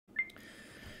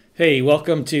Hey,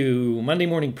 welcome to Monday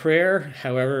Morning Prayer.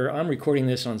 However, I'm recording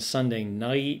this on Sunday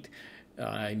night.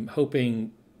 I'm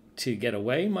hoping to get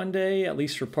away Monday, at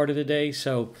least for part of the day.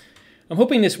 So I'm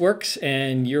hoping this works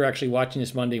and you're actually watching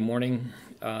this Monday morning.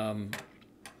 And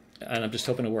I'm just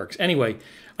hoping it works. Anyway,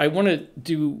 I want to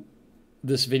do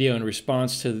this video in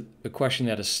response to the question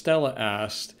that Estella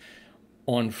asked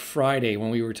on Friday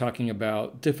when we were talking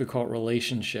about difficult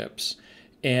relationships.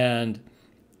 And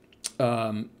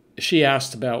she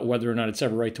asked about whether or not it's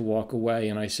ever right to walk away,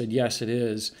 and I said, yes, it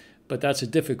is, but that's a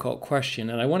difficult question,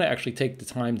 and I want to actually take the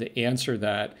time to answer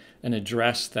that and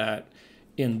address that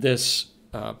in this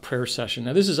prayer session.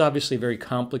 Now, this is obviously a very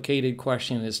complicated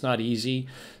question, and it's not easy.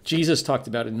 Jesus talked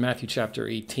about it in Matthew chapter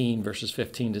 18, verses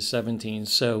 15 to 17,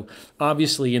 so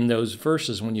obviously in those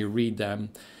verses, when you read them,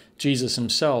 Jesus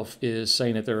himself is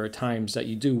saying that there are times that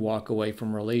you do walk away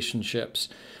from relationships.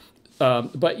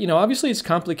 But, obviously it's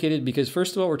complicated because,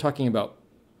 first of all, we're talking about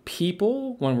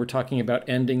people. When we're talking about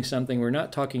ending something, we're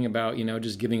not talking about,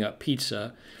 just giving up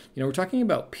pizza. We're talking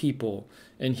about people.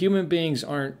 And human beings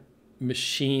aren't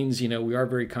machines. We are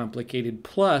very complicated.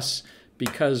 Plus,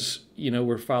 because,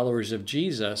 we're followers of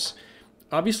Jesus,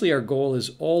 obviously our goal is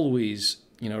always,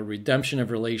 redemption of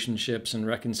relationships and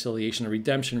reconciliation,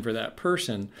 redemption for that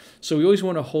person. So we always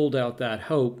want to hold out that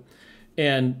hope.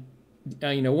 And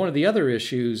one of the other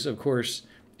issues, of course,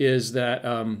 is that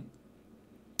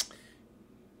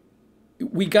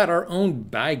we got our own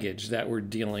baggage that we're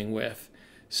dealing with.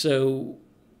 So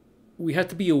we have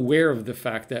to be aware of the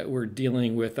fact that we're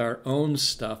dealing with our own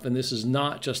stuff, and this is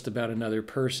not just about another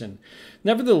person.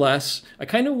 Nevertheless, I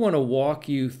kind of want to walk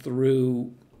you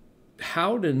through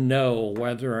how to know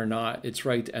whether or not it's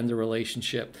right to end a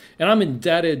relationship. And I'm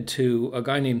indebted to a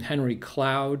guy named Henry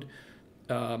Cloud.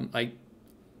 I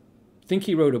think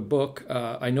he wrote a book.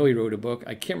 I know he wrote a book.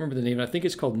 I can't remember the name. I think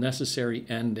it's called Necessary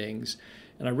Endings.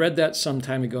 And I read that some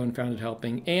time ago and found it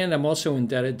helping. And I'm also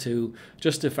indebted to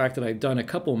just the fact that I've done a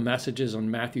couple messages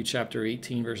on Matthew chapter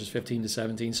 18, verses 15 to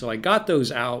 17. So I got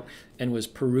those out and was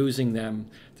perusing them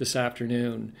this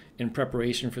afternoon in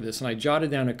preparation for this. And I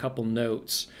jotted down a couple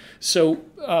notes. So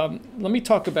let me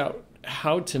talk about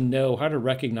how to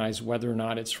recognize whether or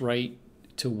not it's right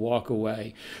to walk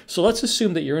away. So let's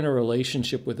assume that you're in a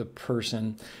relationship with a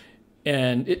person,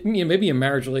 and it maybe a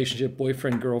marriage relationship,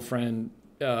 boyfriend, girlfriend,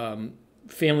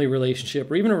 family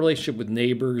relationship, or even a relationship with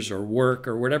neighbors or work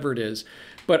or whatever it is.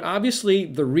 But obviously,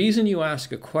 the reason you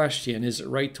ask a question, is it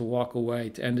right to walk away,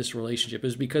 to end this relationship,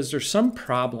 is because there's some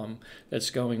problem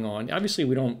that's going on. Obviously,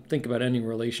 we don't think about ending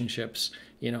relationships,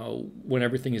 when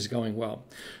everything is going well.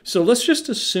 So let's just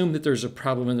assume that there's a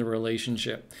problem in the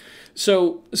relationship.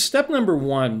 So step number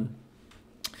one,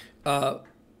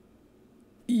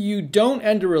 you don't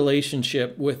end a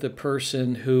relationship with a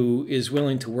person who is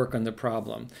willing to work on the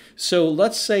problem. So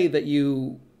let's say that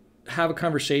you have a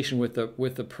conversation with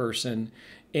a person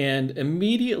and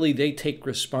immediately they take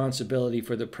responsibility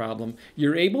for the problem.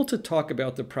 You're able to talk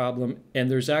about the problem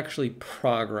and there's actually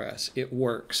progress. It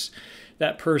works.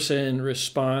 That person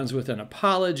responds with an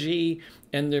apology,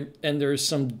 and there's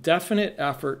some definite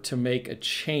effort to make a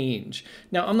change.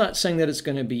 Now, I'm not saying that it's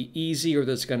going to be easy or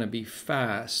that it's going to be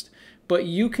fast, but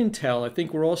you can tell. I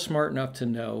think we're all smart enough to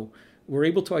know. We're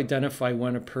able to identify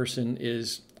when a person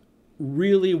is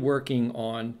really working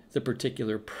on the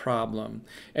particular problem,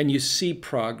 and you see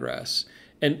progress.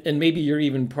 And maybe you're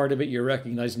even part of it. You're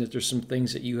recognizing that there's some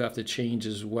things that you have to change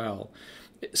as well.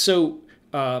 So,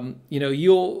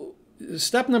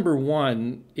 step number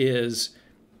one is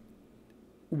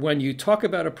when you talk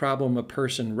about a problem, a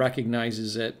person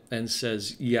recognizes it and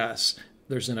says, yes,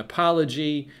 there's an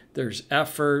apology, there's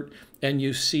effort, and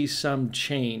you see some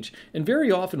change. And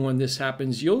very often when this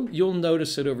happens, you'll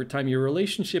notice that over time your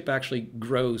relationship actually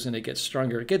grows and it gets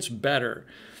stronger, it gets better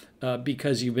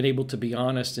because you've been able to be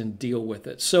honest and deal with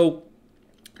it. So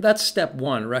that's step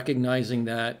one, recognizing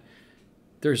that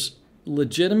there's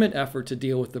legitimate effort to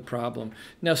deal with the problem.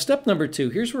 Now, step number two,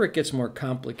 here's where it gets more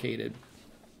complicated.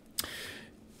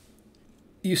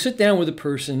 You sit down with a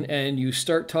person and you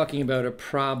start talking about a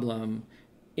problem,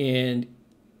 and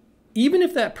even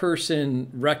if that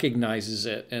person recognizes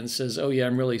it and says, oh yeah,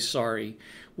 I'm really sorry,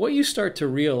 what you start to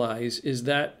realize is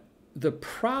that the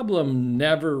problem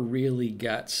never really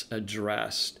gets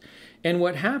addressed. And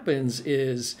what happens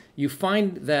is you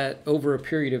find that over a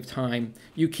period of time,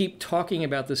 you keep talking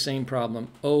about the same problem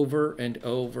over and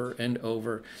over and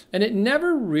over, and it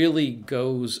never really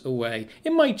goes away.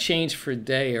 It might change for a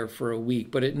day or for a week,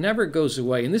 but it never goes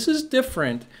away. And this is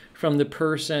different from the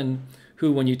person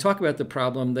who, when you talk about the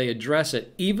problem, they address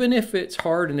it, even if it's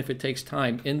hard and if it takes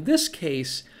time. In this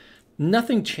case,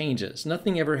 Nothing changes.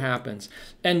 Nothing ever happens.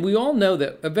 And we all know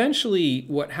that eventually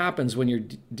what happens when you're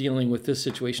dealing with this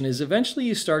situation is eventually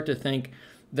you start to think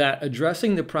that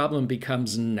addressing the problem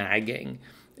becomes nagging.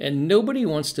 And nobody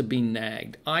wants to be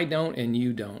nagged. I don't, and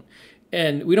you don't.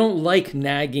 And we don't like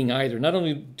nagging either. Not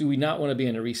only do we not want to be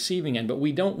on the receiving end, but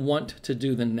we don't want to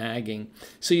do the nagging.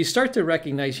 So you start to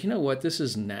recognize, you know what, this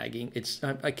is nagging.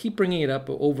 I keep bringing it up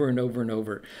over and over and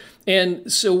over.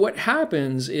 And so what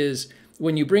happens is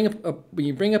when you bring up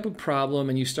a problem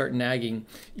and you start nagging,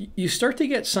 you start to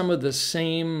get some of the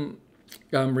same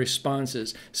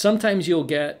responses. Sometimes you'll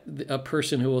get a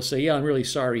person who will say, yeah, I'm really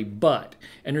sorry, but,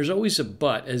 and there's always a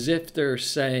but, as if they're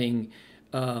saying,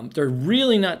 they're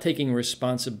really not taking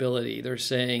responsibility. They're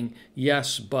saying,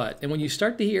 yes, but. And when you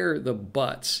start to hear the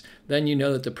buts, then you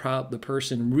know that the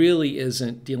person really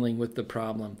isn't dealing with the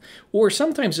problem. Or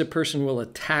sometimes a person will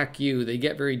attack you. They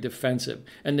get very defensive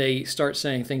and they start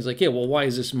saying things like, yeah, well, why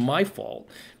is this my fault?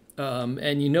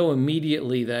 And you know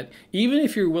immediately that even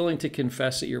if you're willing to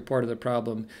confess that you're part of the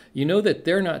problem, you know that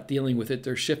they're not dealing with it.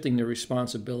 They're shifting the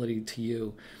responsibility to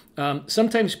you.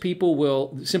 Sometimes people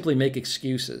will simply make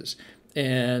excuses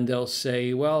and they'll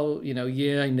say, well, you know,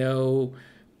 yeah, I know,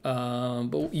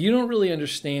 but you don't really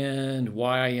understand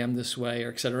why I am this way, or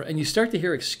et cetera. And you start to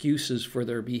hear excuses for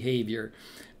their behavior.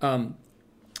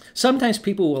 Sometimes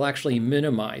people will actually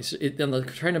minimize it, and they're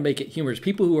trying to make it humorous.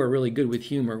 People who are really good with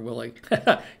humor will like,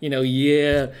 you know,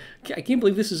 yeah, I can't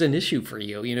believe this is an issue for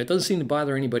you. You know, it doesn't seem to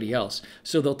bother anybody else.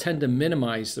 So they'll tend to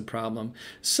minimize the problem.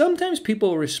 Sometimes people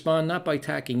will respond not by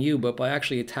attacking you, but by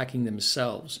actually attacking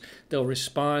themselves. They'll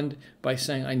respond by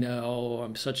saying, I know,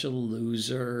 I'm such a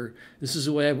loser. This is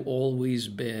the way I've always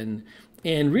been.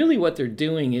 And really what they're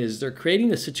doing is they're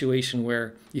creating a situation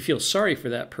where you feel sorry for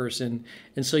that person,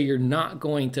 and so you're not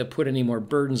going to put any more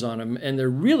burdens on them. And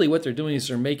what they're doing is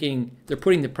they're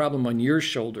putting the problem on your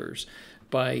shoulders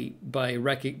by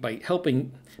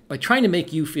trying to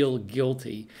make you feel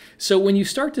guilty. So when you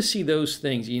start to see those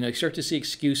things, you know, you start to see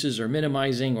excuses or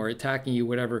minimizing or attacking you,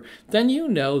 whatever, then you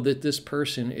know that this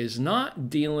person is not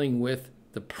dealing with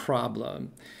the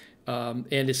problem, and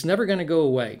it's never going to go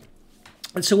away.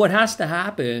 And so what has to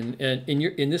happen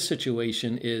in this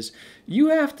situation is you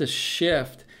have to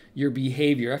shift your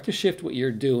behavior, you have to shift what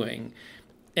you're doing.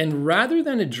 And rather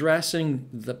than addressing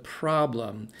the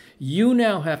problem, you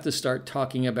now have to start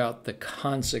talking about the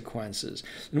consequences.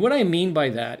 And what I mean by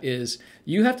that is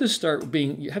you have to start with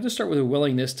a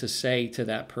willingness to say to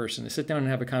that person, to sit down and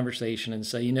have a conversation and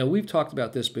say, you know, we've talked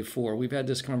about this before. We've had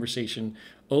this conversation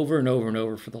over and over and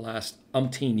over for the last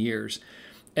umpteen years.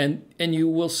 And you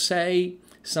will say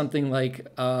something like,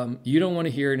 you don't want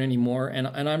to hear it anymore, and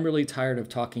I'm really tired of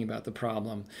talking about the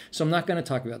problem, so I'm not going to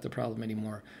talk about the problem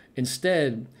anymore.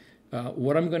 Instead,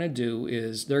 what I'm going to do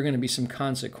is there are going to be some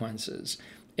consequences.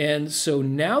 And so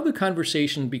now the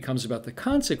conversation becomes about the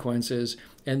consequences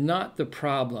and not the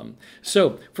problem.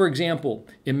 So, for example,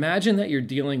 imagine that you're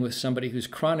dealing with somebody who's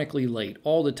chronically late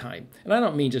all the time. And I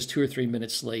don't mean just 2 or 3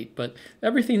 minutes late, but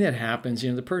everything that happens, you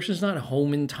know, the person's not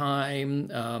home in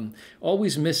time,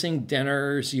 always missing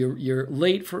dinners, you're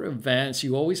late for events,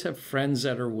 you always have friends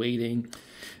that are waiting.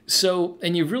 So,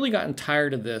 and you've really gotten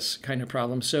tired of this kind of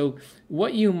problem. So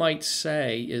what you might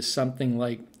say is something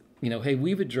like, you know, hey,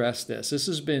 we've addressed this. This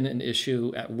has been an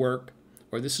issue at work,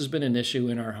 or this has been an issue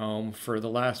in our home for the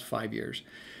last 5 years.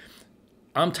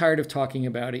 I'm tired of talking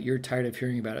about it. You're tired of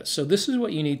hearing about it. So this is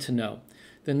what you need to know.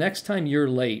 The next time you're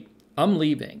late, I'm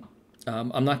leaving.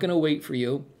 I'm not going to wait for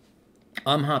you.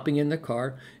 I'm hopping in the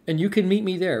car, and you can meet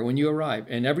me there when you arrive.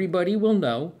 And everybody will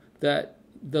know that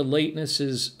the lateness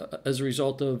is as a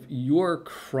result of your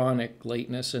chronic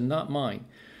lateness and not mine.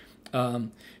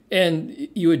 And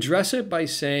you address it by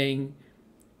saying,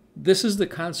 this is the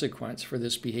consequence for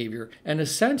this behavior. And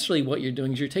essentially what you're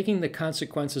doing is you're taking the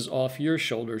consequences off your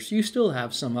shoulders. You still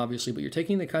have some, obviously, but you're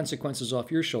taking the consequences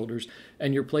off your shoulders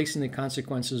and you're placing the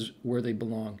consequences where they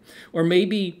belong. Or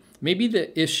maybe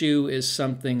the issue is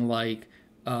something like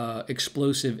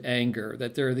explosive anger,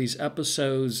 that there are these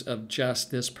episodes of just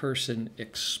this person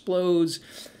explodes,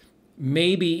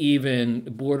 maybe even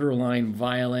borderline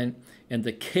violent, and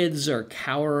the kids are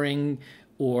cowering,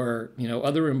 or, you know,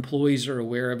 other employees are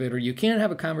aware of it, or you can't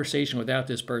have a conversation without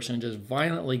this person just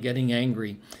violently getting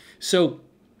angry. So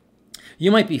you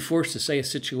might be forced to say a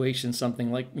situation, something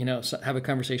like, you know, have a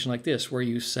conversation like this, where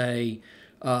you say,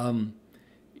 you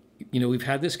know, we've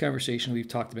had this conversation, we've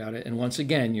talked about it, and once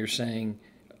again, you're saying,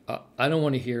 I don't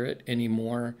want to hear it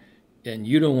anymore, and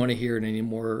you don't want to hear it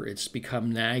anymore. It's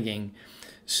become nagging.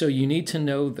 So you need to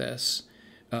know this.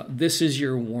 This is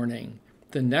your warning.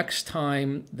 The next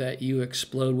time that you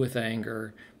explode with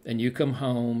anger, and you come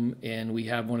home and we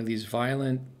have one of these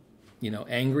violent,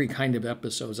 angry kind of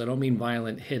episodes. I don't mean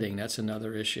violent hitting, that's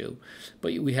another issue.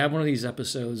 But we have one of these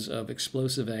episodes of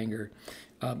explosive anger.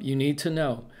 You need to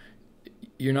know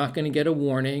you're not going to get a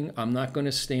warning. I'm not going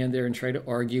to stand there and try to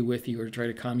argue with you or try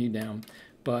to calm you down.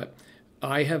 But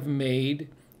I've made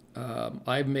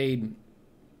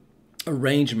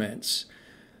arrangements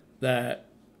that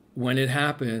when it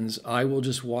happens, I will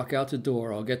just walk out the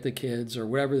door. I'll get the kids or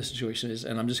whatever the situation is,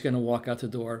 and I'm just going to walk out the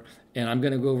door, and I'm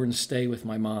going to go over and stay with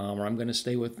my mom, or I'm going to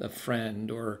stay with a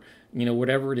friend, or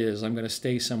whatever it is. I'm going to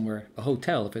stay somewhere, a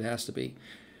hotel if it has to be,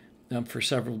 for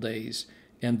several days,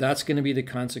 and that's going to be the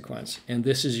consequence. And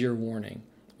this is your warning.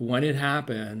 When it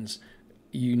happens,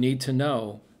 you need to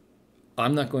know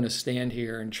I'm not going to stand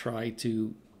here and try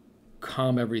to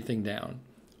calm everything down.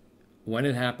 When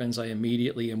it happens, I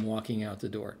immediately am walking out the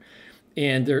door.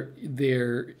 And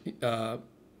there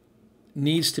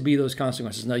needs to be those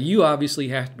consequences. Now, you obviously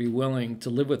have to be willing to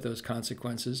live with those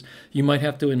consequences. You might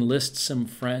have to enlist some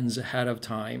friends ahead of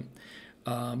time.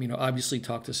 Obviously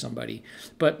talk to somebody.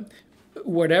 But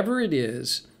whatever it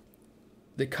is,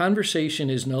 the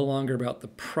conversation is no longer about the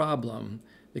problem.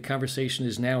 The conversation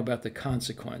is now about the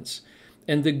consequence.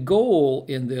 And the goal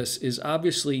in this is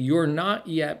obviously you're not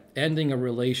yet ending a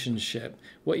relationship.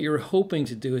 What you're hoping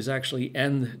to do is actually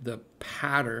end the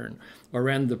pattern or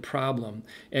end the problem.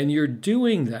 And you're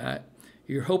doing that.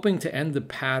 You're hoping to end the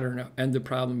pattern, end the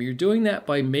problem. You're doing that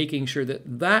by making sure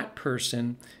that that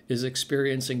person is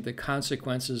experiencing the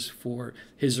consequences for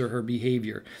his or her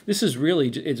behavior. This is really,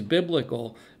 it's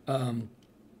biblical.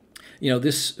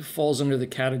 This falls under the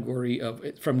category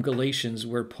of from Galatians,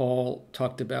 where Paul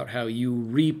talked about how you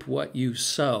reap what you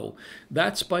sow.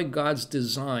 That's by God's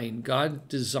design. God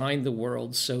designed the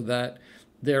world so that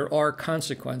there are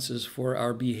consequences for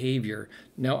our behavior.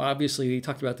 Now, obviously, we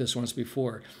talked about this once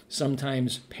before.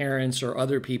 Sometimes parents or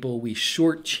other people, we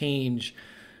shortchange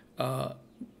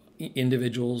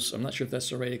individuals. I'm not sure if that's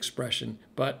the right expression,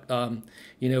 but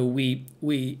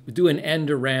we do an end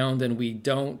around and we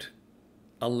don't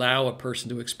allow a person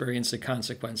to experience the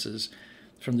consequences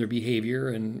from their behavior.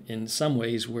 And in some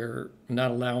ways, we're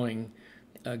not allowing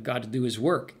God to do his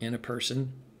work in a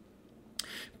person.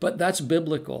 But that's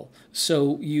biblical.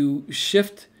 So you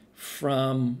shift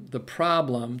from the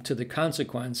problem to the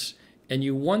consequence, and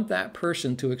you want that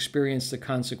person to experience the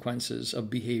consequences of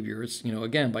behavior. It's,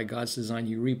 again, by God's design,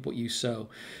 you reap what you sow.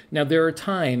 Now, there are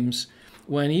times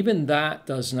when even that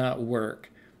does not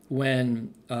work,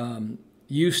 when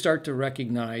you start to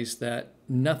recognize that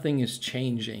nothing is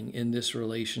changing in this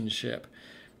relationship.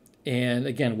 And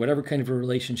again, whatever kind of a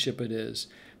relationship it is,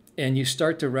 and you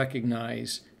start to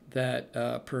recognize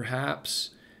that perhaps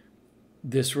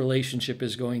this relationship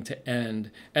is going to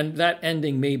end. And that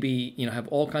ending may be, have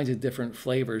all kinds of different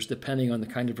flavors depending on the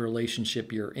kind of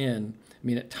relationship you're in. I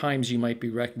mean, at times you might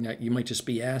just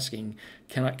be asking,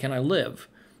 can I live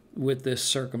with this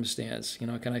circumstance?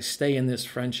 Can I stay in this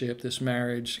friendship, this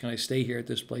marriage? Can I stay here at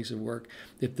this place of work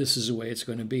if this is the way it's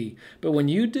going to be? But when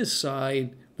you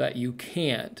decide that you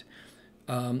can't,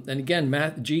 and again,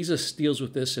 Jesus deals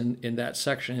with this in that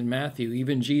section in Matthew.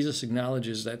 Even Jesus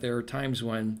acknowledges that there are times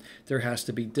when there has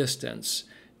to be distance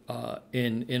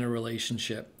in a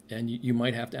relationship, and you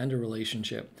might have to end a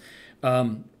relationship.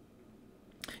 And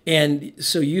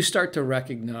so you start to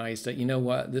recognize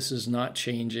that, this is not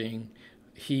changing.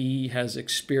 He has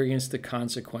experienced the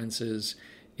consequences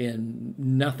and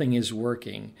nothing is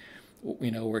working,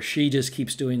 or she just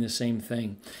keeps doing the same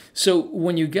thing. So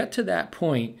when you get to that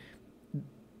point,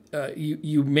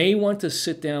 you may want to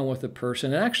sit down with a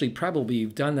person, and actually probably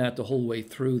you've done that the whole way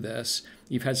through this.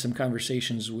 You've had some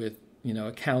conversations with,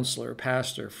 a counselor,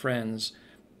 pastor, friends,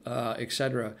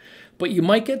 etc. But you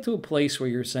might get to a place where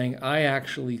you're saying, I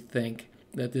actually think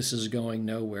that this is going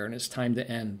nowhere and it's time to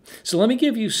end. So let me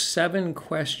give you 7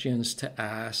 questions to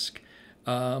ask.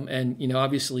 And,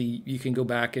 obviously you can go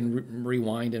back and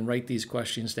rewind and write these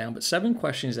questions down, but 7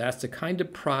 questions to ask to kind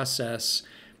of process,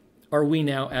 are we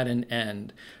now at an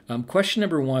end? Question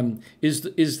number 1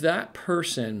 is that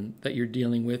person that you're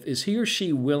dealing with, is he or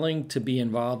she willing to be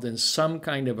involved in some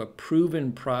kind of a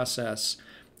proven process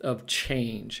of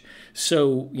change?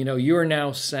 So, you're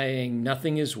now saying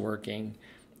nothing is working.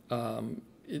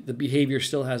 The behavior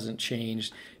still hasn't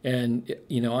changed, and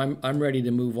I'm ready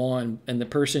to move on. And the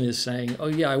person is saying, "Oh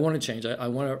yeah, I want to change. I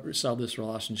want to solve this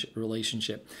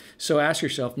relationship." So ask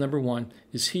yourself: number 1,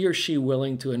 is he or she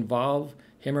willing to involve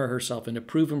him or herself in a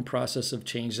proven process of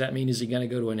change? Does that mean, is he going to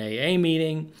go to an AA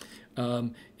meeting?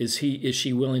 Is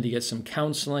she willing to get some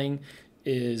counseling?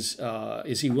 Is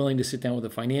he willing to sit down with a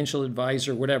financial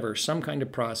advisor? Whatever, some kind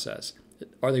of process.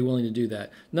 Are they willing to do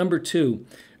that? Number 2,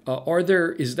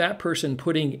 Is that person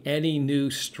putting any new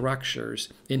structures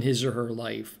in his or her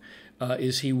life?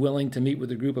 Is he willing to meet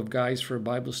with a group of guys for a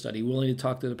Bible study, willing to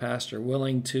talk to the pastor,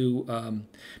 willing to,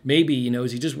 maybe,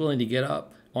 is he just willing to get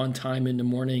up on time in the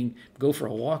morning, go for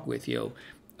a walk with you?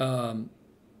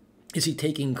 Is he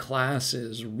taking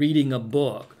classes, reading a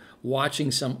book,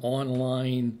 watching some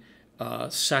online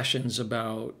sessions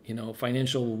about,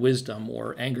 financial wisdom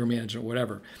or anger management,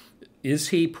 whatever? Is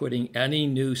he putting any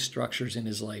new structures in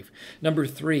his life? Number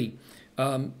 3,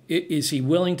 is he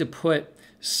willing to put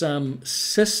some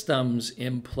systems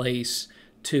in place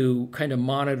to kind of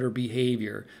monitor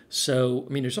behavior? So,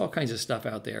 there's all kinds of stuff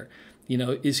out there.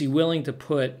 Is he willing to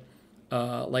put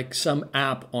like some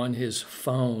app on his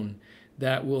phone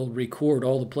that will record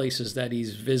all the places that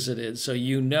he's visited? So,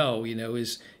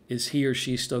 is he or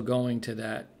she still going to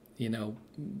that,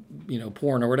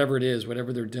 porn or whatever it is,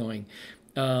 whatever they're doing?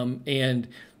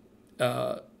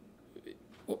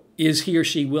 Is he or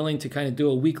she willing to kind of do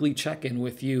a weekly check-in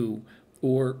with you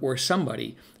or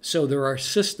somebody? So there are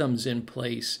systems in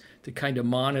place to kind of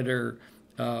monitor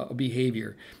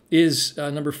behavior.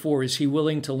 Number 4, is he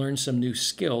willing to learn some new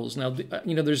skills? Now,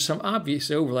 there's some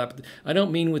obvious overlap. I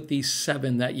don't mean with these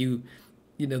 7 that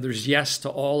there's yes to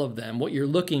all of them. What you're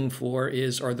looking for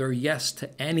are there yes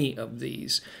to any of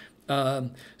these?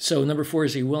 So number 4,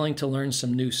 is he willing to learn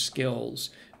some new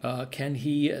skills? Can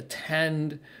he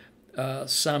attend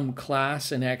some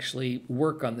class and actually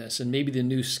work on this? And maybe the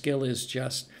new skill is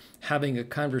just having a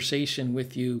conversation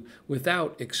with you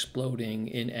without exploding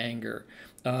in anger.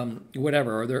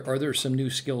 Whatever. Are there some new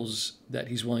skills that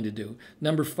he's willing to do?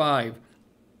 Number 5,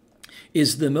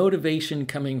 is the motivation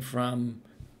coming from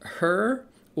her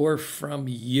or from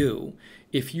you?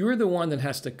 If you're the one that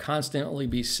has to constantly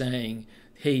be saying,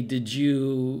 hey, did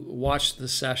you watch the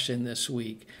session this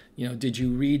week? Did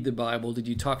you read the Bible? Did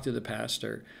you talk to the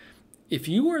pastor? If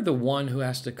you are the one who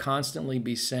has to constantly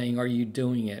be saying, are you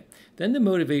doing it? Then the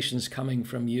motivation is coming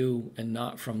from you and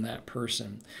not from that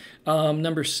person.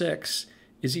 Number 6,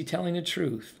 is he telling the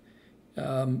truth?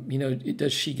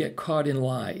 Does she get caught in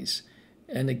lies?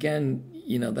 And again,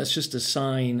 that's just a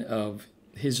sign of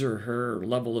his or her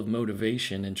level of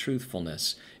motivation and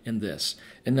truthfulness in this.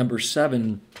 And number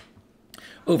 7,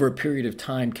 over a period of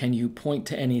time, can you point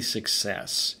to any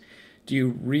success? Do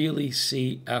you really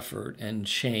see effort and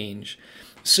change?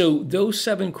 So those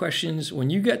 7 questions, when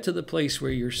you get to the place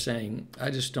where you're saying, I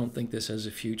just don't think this has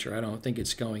a future, I don't think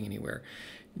it's going anywhere,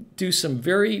 do some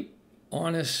very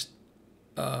honest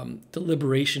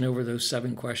deliberation over those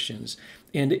 7 questions.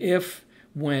 And if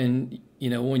when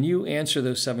you answer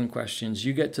those 7 questions,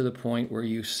 you get to the point where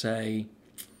you say,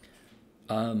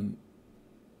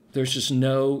 there's just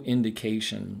no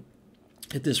indication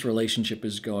that this relationship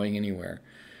is going anywhere.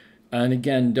 And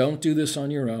again, don't do this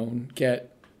on your own.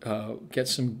 Get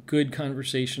some good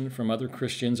conversation from other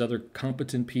Christians, other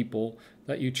competent people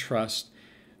that you trust.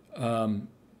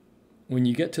 When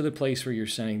you get to the place where you're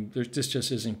saying, this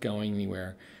just isn't going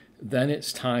anywhere, then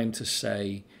it's time to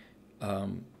say,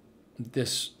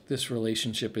 this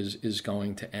relationship is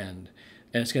going to end.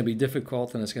 And it's going to be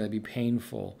difficult and it's going to be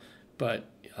painful. But,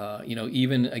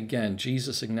 even again,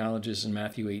 Jesus acknowledges in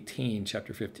Matthew 18,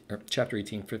 chapter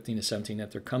 18, 15 to 17,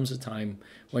 that there comes a time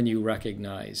when you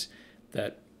recognize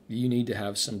that you need to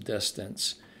have some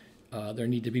distance. There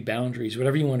need to be boundaries,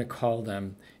 whatever you want to call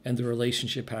them, and the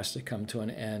relationship has to come to an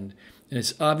end. And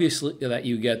it's obviously that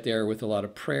you get there with a lot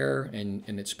of prayer, and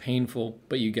it's painful,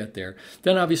 but you get there.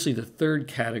 Then obviously the third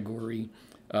category,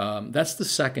 that's the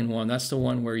second one. That's the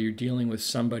one where you're dealing with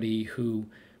somebody who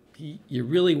you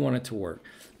really want it to work.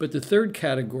 But the third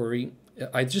category,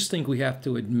 I just think we have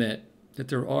to admit that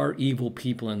there are evil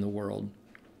people in the world.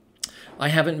 I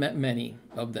haven't met many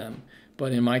of them,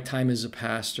 but in my time as a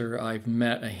pastor, I've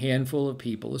met a handful of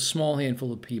people, a small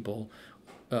handful of people.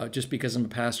 Just because I'm a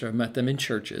pastor, I've met them in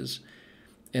churches.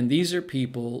 And these are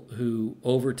people who,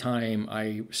 over time,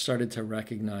 I started to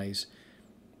recognize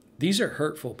these are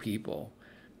hurtful people.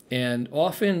 And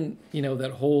often,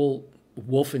 that whole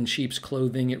wolf in sheep's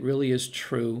clothing, it really is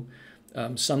true.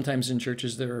 Sometimes in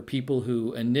churches, there are people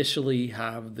who initially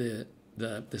have the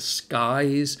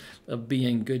skies of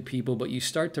being good people, but you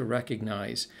start to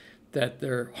recognize that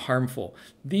they're harmful.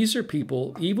 These are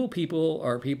people, evil people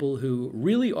are people who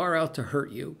really are out to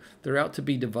hurt you. They're out to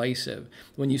be divisive.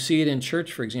 When you see it in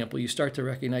church, for example, you start to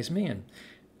recognize, man,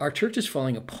 our church is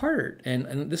falling apart.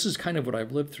 And this is kind of what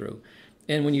I've lived through.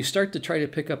 And when you start to try to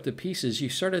pick up the pieces, you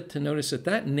started to notice that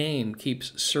that name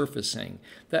keeps surfacing.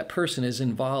 That person is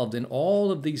involved in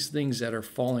all of these things that are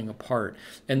falling apart.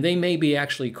 And they may be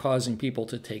actually causing people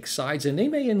to take sides, and they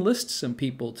may enlist some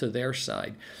people to their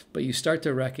side. But you start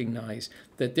to recognize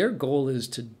that their goal is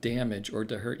to damage or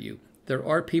to hurt you. There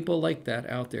are people like that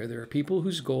out there. There are people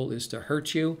whose goal is to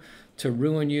hurt you, to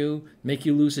ruin you, make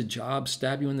you lose a job,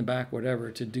 stab you in the back,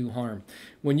 whatever, to do harm.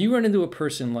 When you run into a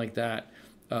person like that,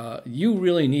 you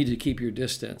really need to keep your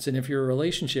distance. And if you're in a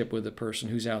relationship with a person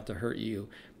who's out to hurt you,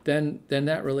 then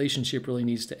that relationship really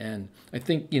needs to end. I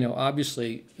think,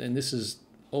 obviously, and this is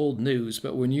old news,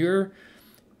 but when you're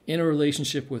in a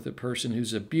relationship with a person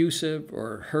who's abusive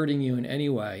or hurting you in any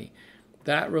way,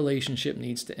 that relationship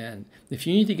needs to end. If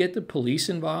you need to get the police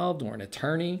involved or an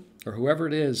attorney or whoever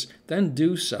it is, then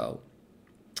do so.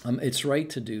 It's right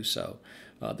to do so.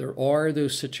 There are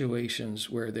those situations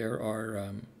where there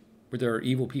are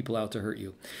evil people out to hurt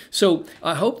you. So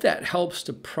I hope that helps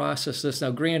to process this.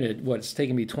 Now, granted, it's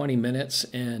taken me 20 minutes,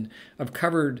 and I've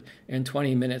covered in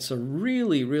 20 minutes a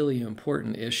really, really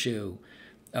important issue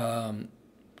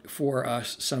for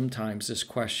us sometimes, this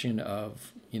question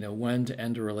of, when to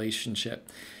end a relationship.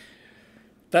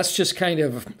 That's just kind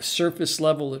of surface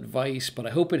level advice, but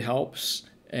I hope it helps.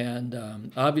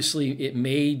 And obviously, it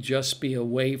may just be a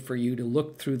way for you to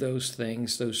look through those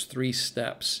things, those 3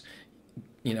 steps.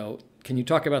 Can you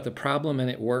talk about the problem and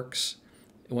it works?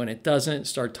 When it doesn't,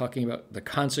 start talking about the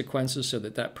consequences so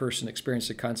that person experiences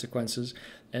the consequences.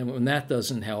 And when that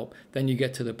doesn't help, then you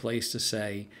get to the place to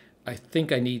say, I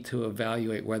think I need to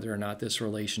evaluate whether or not this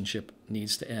relationship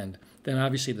needs to end. Then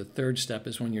obviously the 3rd step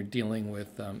is when you're dealing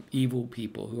with evil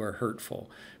people who are hurtful.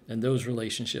 And those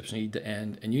relationships need to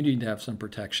end, and you need to have some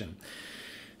protection.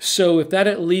 So if that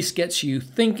at least gets you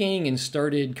thinking and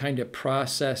started kind of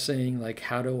processing, like,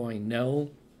 how do I know?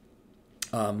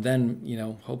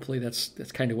 Then, hopefully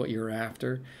that's kind of what you're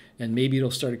after. And maybe it'll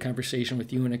start a conversation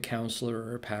with you and a counselor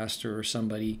or a pastor or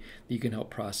somebody that you can help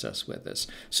process with this.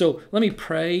 So let me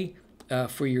pray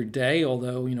for your day,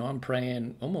 although, I'm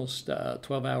praying almost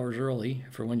 12 hours early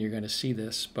for when you're going to see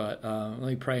this. But let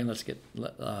me pray,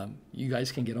 and you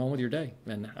guys can get on with your day.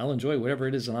 And I'll enjoy whatever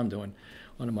it is that I'm doing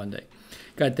on a Monday.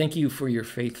 God, thank you for your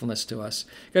faithfulness to us.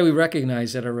 God, we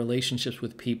recognize that our relationships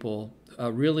with people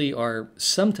really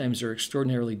sometimes are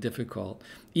extraordinarily difficult.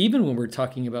 Even when we're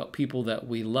talking about people that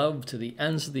we love to the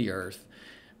ends of the earth,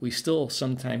 we still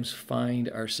sometimes find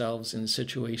ourselves in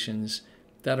situations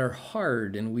that are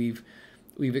hard, and we've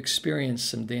experienced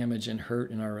some damage and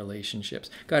hurt in our relationships.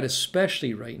 God,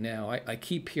 especially right now, I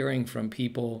keep hearing from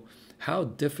people how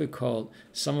difficult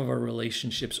some of our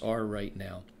relationships are right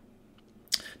now,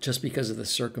 just because of the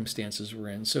circumstances we're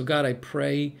in. So God, I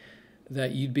pray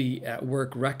that you'd be at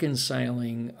work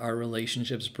reconciling our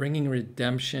relationships, bringing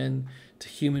redemption to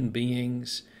human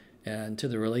beings and to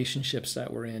the relationships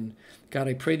that we're in. God,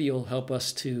 I pray that you'll help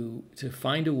us to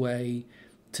find a way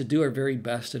to do our very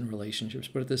best in relationships.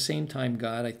 But at the same time,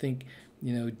 God, I think,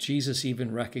 Jesus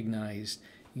even recognized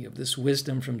this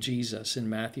wisdom from Jesus in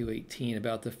Matthew 18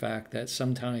 about the fact that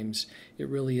sometimes it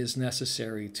really is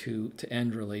necessary to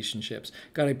end relationships.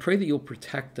 God, I pray that you'll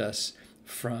protect us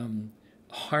from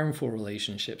harmful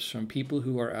relationships, from people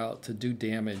who are out to do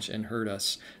damage and hurt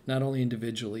us, not only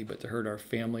individually, but to hurt our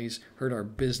families, hurt our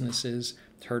businesses,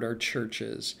 to hurt our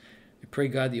churches. I pray,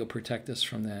 God, that you'll protect us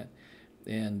from that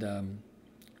and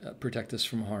protect us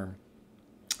from harm.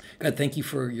 God, thank you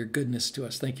for your goodness to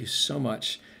us. Thank you so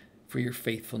much for your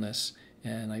faithfulness.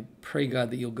 And I pray, God,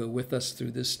 that you'll go with us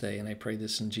through this day. And I pray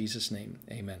this in Jesus' name.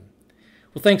 Amen.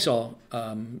 Well, thanks all,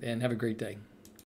 and have a great day.